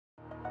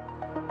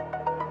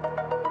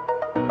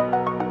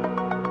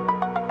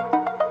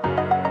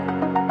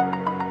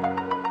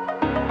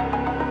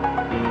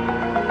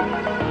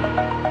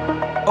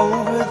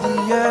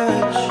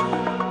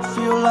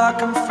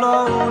like I'm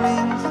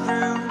floating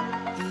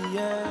through the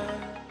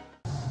air.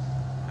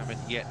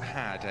 Haven't yet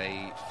had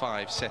a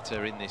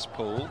five-setter in this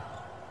pool.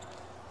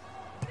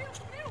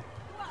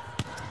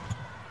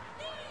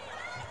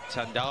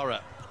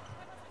 Tandara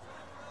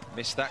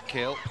missed that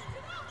kill.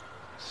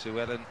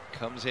 Suelen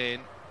comes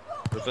in.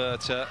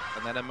 Roberta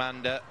and then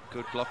Amanda.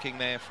 Good blocking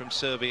there from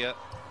Serbia.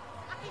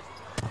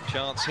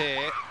 Chance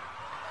here.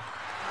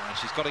 And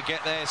she's got to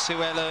get there,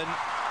 Suelen.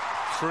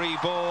 Free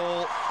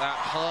ball. That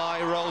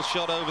high roll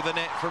shot over the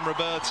net from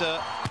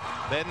Roberta.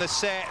 Then the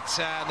set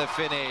and the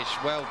finish.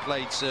 Well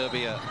played,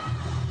 Serbia.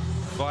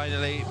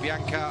 Finally,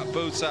 Bianca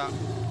Buta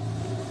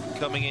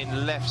coming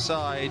in left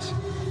side.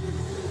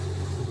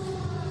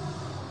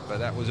 But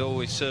that was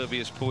always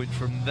Serbia's point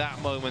from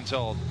that moment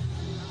on.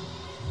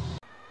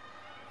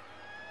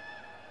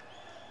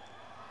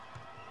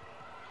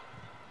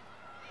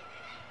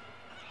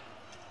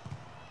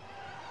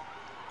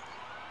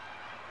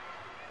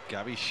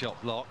 Gabby's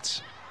shot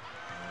blocked.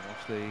 And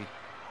off the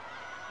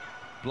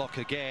block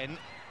again.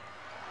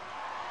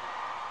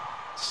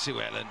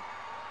 Suelen,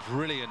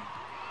 brilliant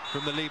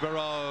from the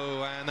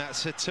Libero, and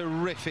that's a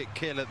terrific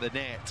kill at the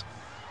net.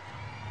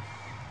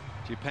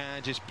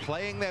 Japan just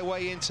playing their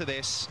way into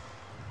this.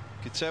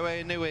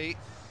 Kutoe Inui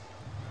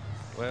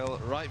will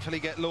rightfully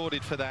get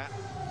lauded for that.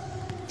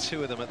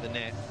 Two of them at the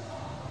net.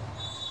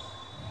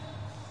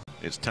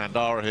 It's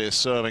Tandara here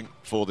serving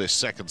for this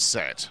second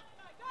set.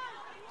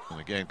 And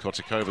again,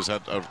 Kotikova's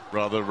had a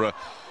rather...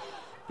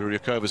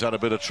 Buryakova's had a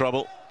bit of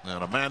trouble.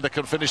 And Amanda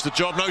can finish the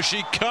job. No,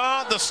 she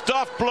can't. The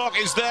stuff block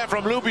is there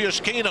from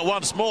Lubiushkina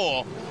once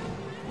more.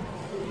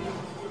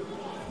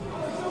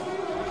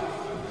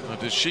 And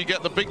did she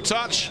get the big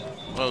touch?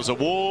 Well, there's a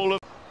wall of...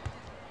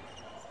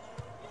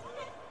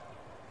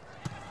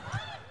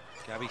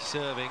 Gabby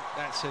serving.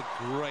 That's a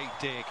great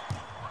dig.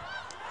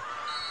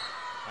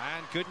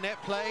 And good net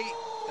play.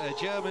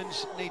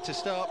 Germans need to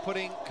start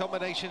putting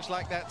combinations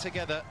like that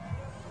together.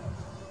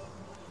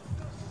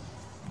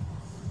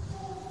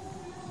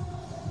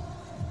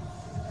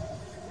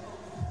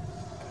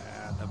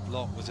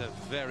 Block was a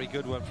very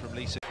good one from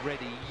Lisa.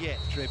 Ready yet,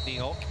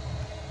 Drevniok.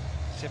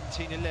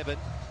 17-11. And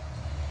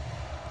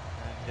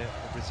the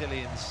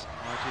Brazilians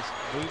are just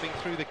moving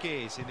through the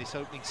gears in this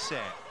opening set.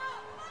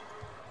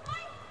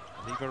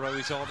 Libero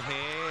is on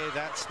here.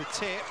 That's the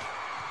tip.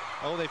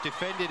 Oh, they've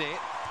defended it.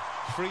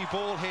 Free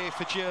ball here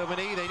for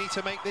Germany. They need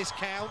to make this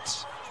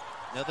count.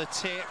 Another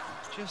tip.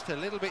 Just a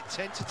little bit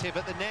tentative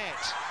at the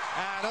net.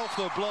 And off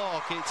the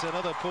block, it's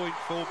another point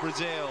for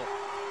Brazil.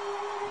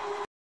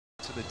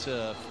 To the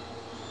turf.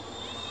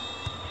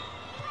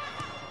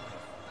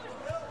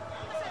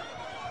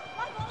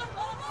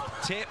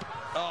 Tip.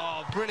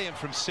 Oh, brilliant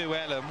from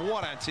Suelen.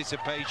 What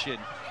anticipation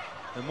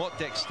and what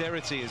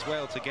dexterity as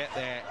well to get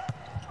there.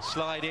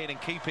 Slide in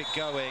and keep it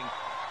going.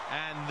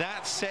 And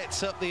that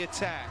sets up the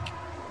attack.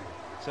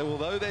 So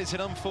although there's an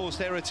unforced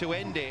error to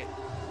end it,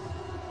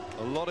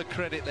 a lot of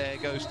credit there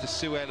goes to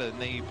Suelen,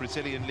 the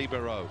Brazilian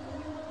Libero.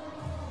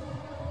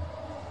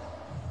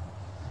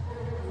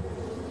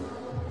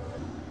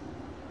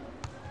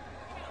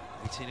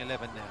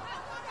 (18-11) now.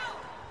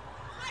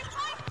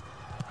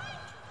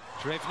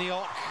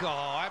 Drevniok,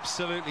 oh,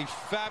 absolutely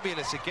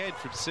fabulous again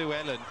from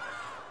Suelen.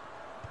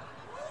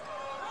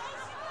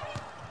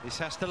 This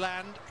has to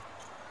land.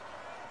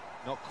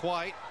 Not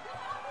quite.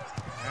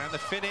 And the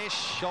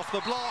finish off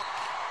the block.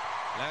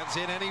 Lands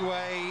in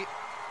anyway.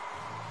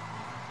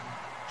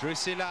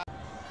 Drusilla.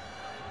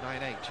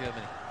 9-8,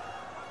 Germany.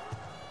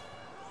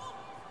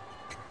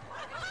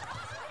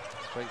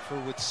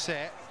 Straightforward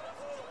set.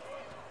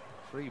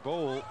 Free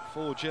ball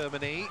for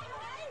Germany.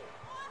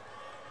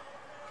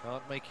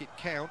 Can't make it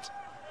count.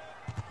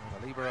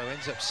 And the Libero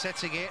ends up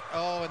setting it.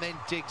 Oh, and then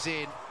digs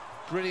in.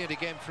 Brilliant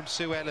again from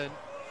Suelen.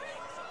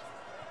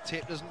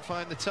 Tip doesn't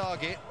find the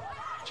target.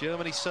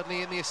 Germany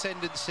suddenly in the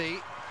ascendancy.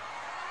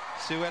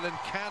 Suelen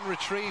can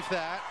retrieve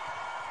that.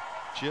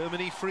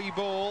 Germany free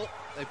ball.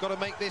 They've got to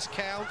make this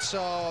count.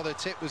 Oh, the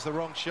tip was the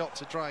wrong shot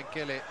to try and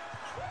kill it.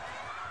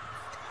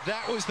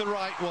 That was the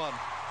right one.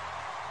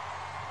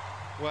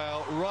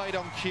 Well, right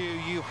on cue.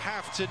 You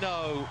have to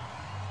know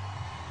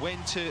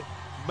when to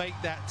make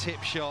that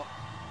tip shot.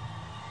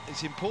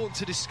 It's important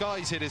to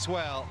disguise it as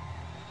well.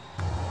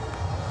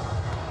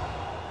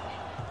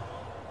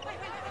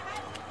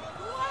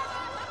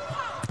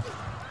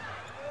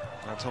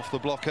 That's off the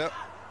blocker.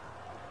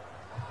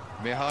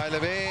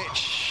 Mihailovic.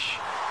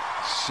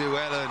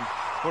 Suelen.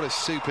 What a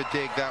super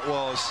dig that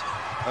was.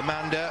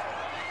 Amanda.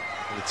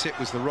 Well, the tip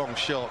was the wrong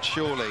shot,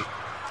 surely.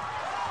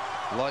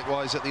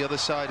 Likewise at the other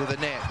side of the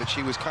net, but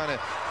she was kind of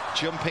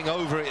jumping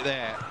over it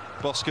there.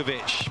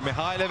 Boskovic,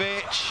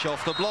 Mihailovic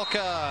off the blocker,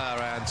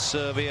 and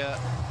Serbia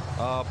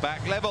are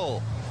back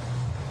level.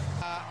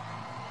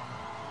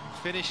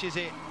 Finishes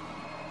it,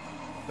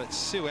 but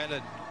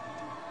Suelen,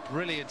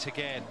 brilliant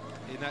again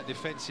in that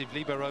defensive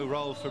libero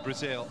role for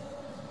Brazil.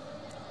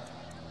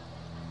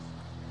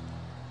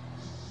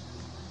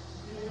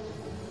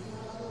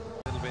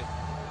 A little bit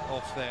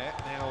off there,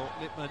 now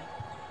Lippmann.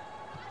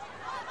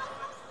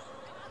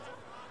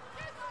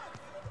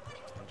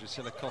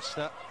 Drusilla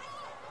Costa.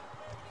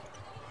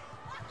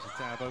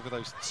 stab over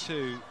those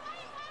two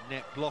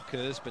net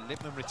blockers, but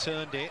Lippmann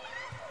returned it.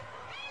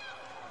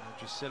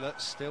 Drusilla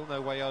still no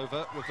way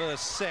over.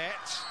 Reverse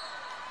set.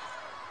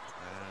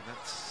 And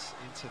that's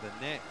into the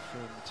net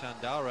from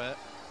Tandara.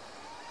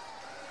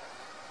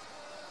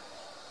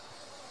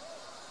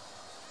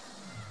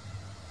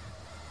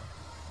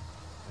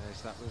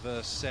 There's that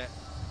reverse set,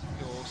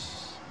 of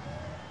course.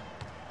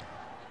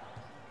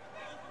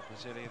 The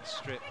Brazilian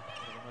strip,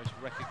 one of the most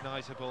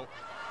recognisable,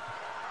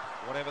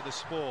 whatever the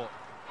sport.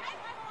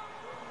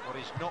 What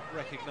is not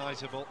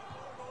recognisable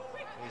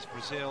is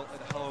Brazil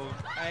at home,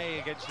 A,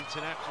 against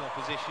international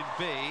opposition,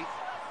 B,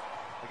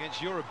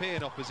 against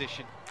European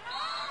opposition.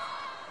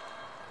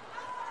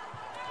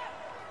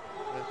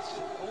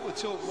 But all the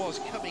talk was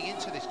coming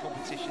into this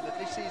competition that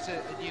this is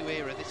a new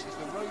era, this is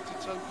the road to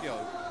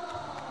Tokyo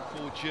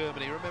for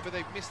Germany. Remember,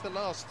 they've missed the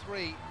last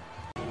three.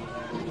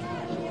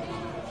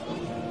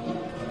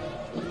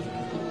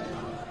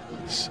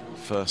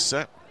 First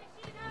set,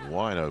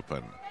 wide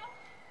open.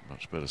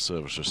 Much better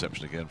service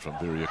reception again from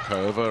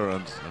Biryakova,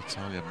 and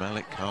Natalia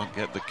Malik can't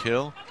get the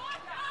kill.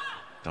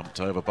 Dumped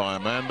over by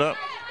Amanda.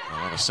 They'll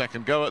have a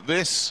second go at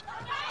this.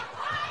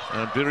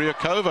 And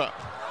Biryakova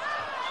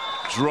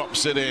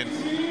drops it in.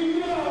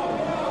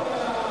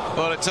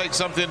 Well, it takes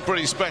something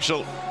pretty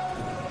special.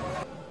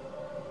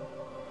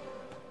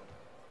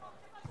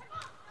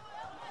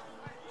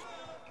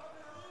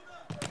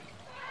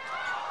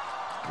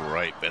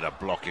 Great bit of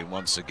blocking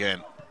once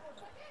again.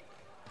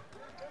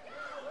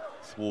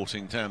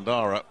 Thwarting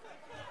Tandara.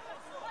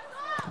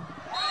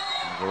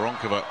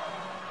 Voronkova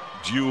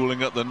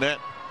dueling at the net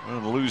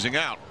and losing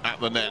out at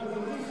the net.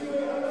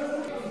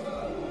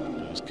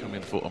 Just come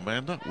in for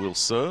Amanda, will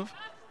serve.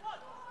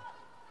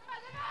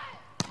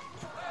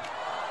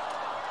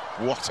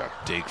 What a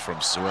dig from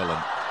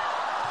Suelen.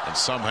 And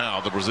somehow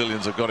the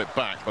Brazilians have got it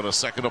back, but a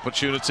second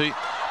opportunity.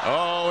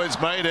 Oh,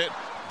 it's made it.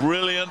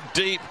 Brilliant,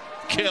 deep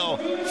kill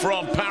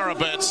from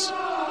Parabets.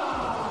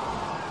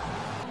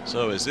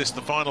 So is this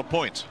the final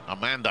point?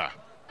 Amanda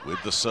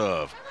with the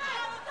serve.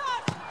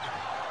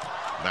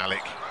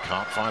 Malik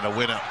can't find a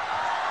winner,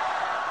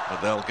 but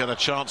they'll get a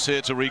chance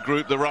here to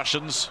regroup the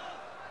Russians.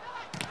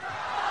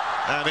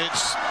 And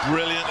it's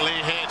brilliantly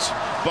hit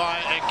by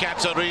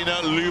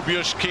Ekaterina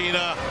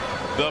Lyubushkina,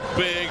 the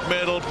big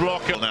middle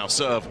blocker. Now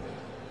serve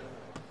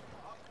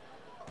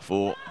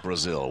for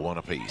Brazil, one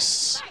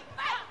apiece.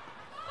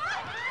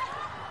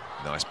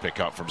 Nice pick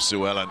up from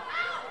Suelen.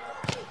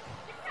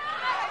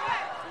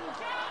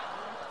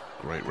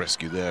 Great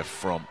rescue there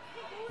from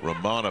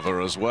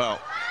Romanova as well.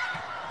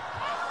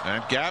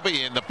 And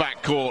Gabby in the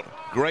backcourt.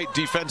 Great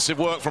defensive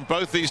work from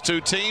both these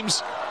two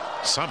teams.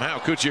 Somehow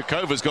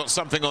Kuchyakova's got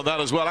something on that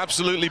as well.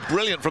 Absolutely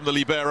brilliant from the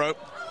Libero.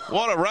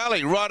 What a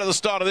rally right at the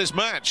start of this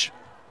match.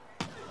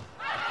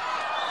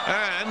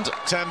 And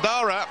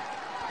Tandara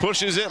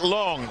pushes it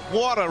long.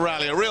 What a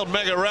rally, a real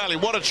mega rally.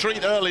 What a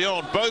treat early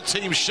on. Both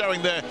teams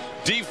showing their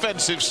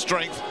defensive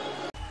strength.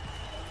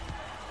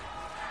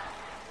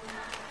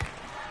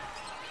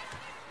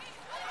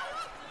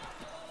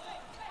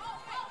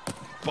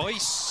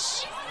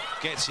 Boyce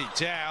gets it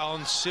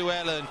down.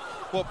 Suelen,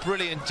 what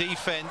brilliant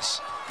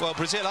defense. Well,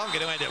 Brazil aren't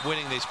going to end up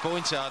winning this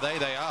point, are they?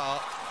 They are.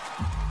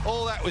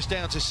 All that was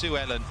down to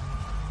Suelen.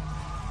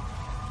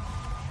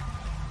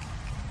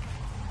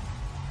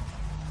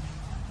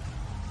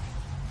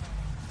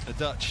 The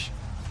Dutch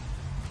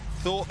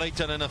thought they'd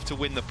done enough to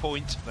win the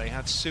point. They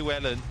had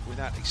Suelen with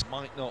that.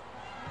 Might not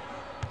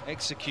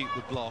execute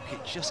the block.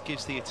 It just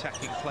gives the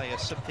attacking player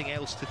something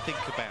else to think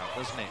about,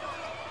 doesn't it?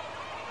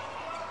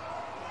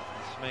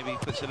 Maybe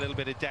puts a little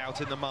bit of doubt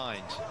in the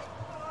mind. It's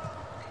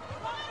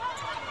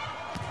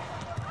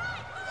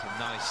a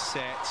nice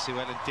set.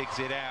 Suelen digs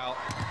it out.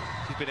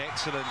 She's been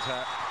excellent,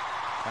 I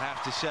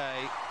have to say,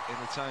 in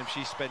the time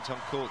she spent on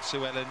court,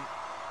 Suelen,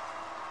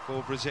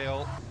 for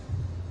Brazil.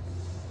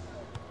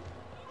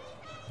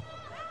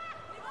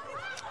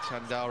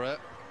 Tandara,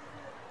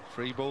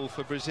 free ball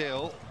for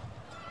Brazil.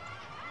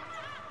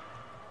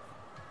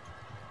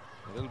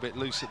 A little bit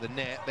loose at the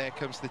net. There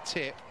comes the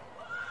tip.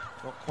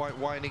 Not quite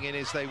winding in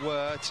as they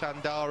were.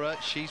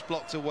 Tandara, she's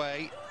blocked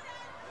away.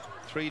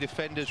 Three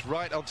defenders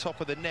right on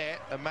top of the net.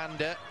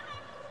 Amanda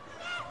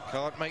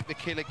can't make the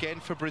kill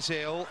again for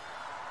Brazil.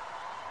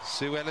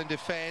 Suelen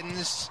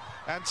defends.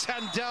 And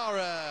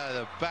Tandara,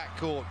 the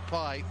backcourt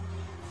pipe,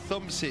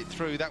 thumps it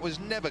through. That was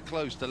never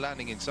close to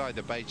landing inside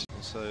the base.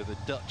 So the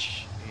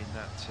Dutch in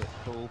that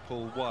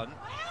pool 1.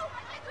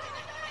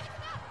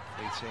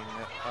 Beating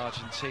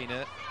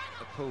Argentina.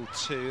 Pool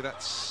 2,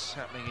 that's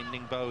happening in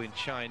Ningbo in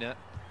China.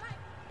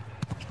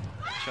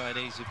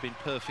 Chinese have been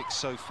perfect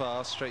so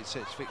far, straight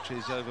sets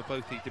victories over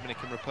both the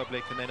Dominican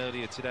Republic and then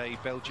earlier today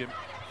Belgium.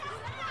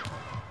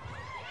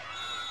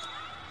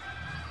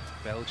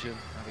 Belgium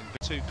having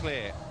been too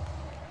clear.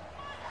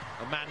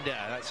 Amanda,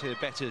 that's her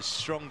better,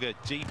 stronger,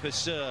 deeper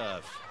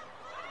serve.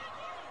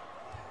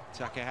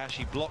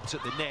 Takahashi blocked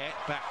at the net,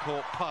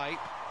 backcourt pipe.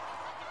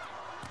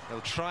 They'll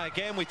try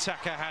again with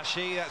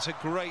Takahashi. That's a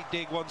great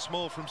dig once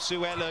more from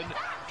Suelen.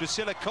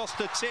 Drusilla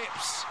Costa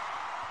tips.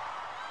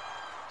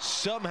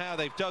 somehow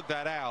they've dug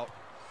that out.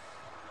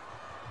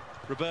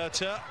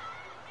 Roberta,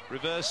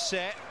 reverse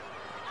set.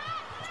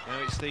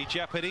 Now it's the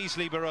Japanese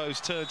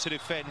Libero's turn to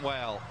defend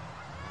well.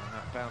 And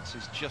that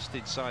bounces just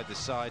inside the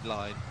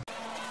sideline.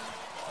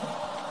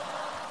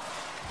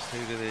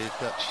 Who to the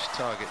Dutch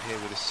target here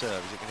with a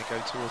serve? Is it going to go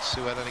towards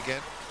Suelen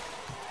again?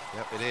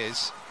 Yep, it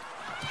is.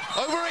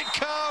 Over it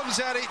comes,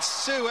 and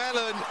it's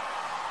Suelen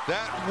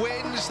that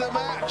wins the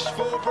match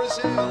for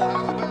Brazil.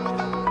 How about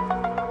that?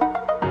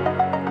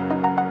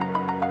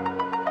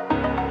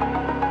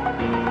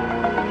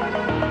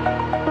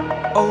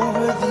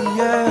 Over the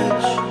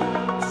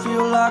edge,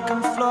 feel like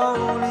I'm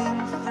floating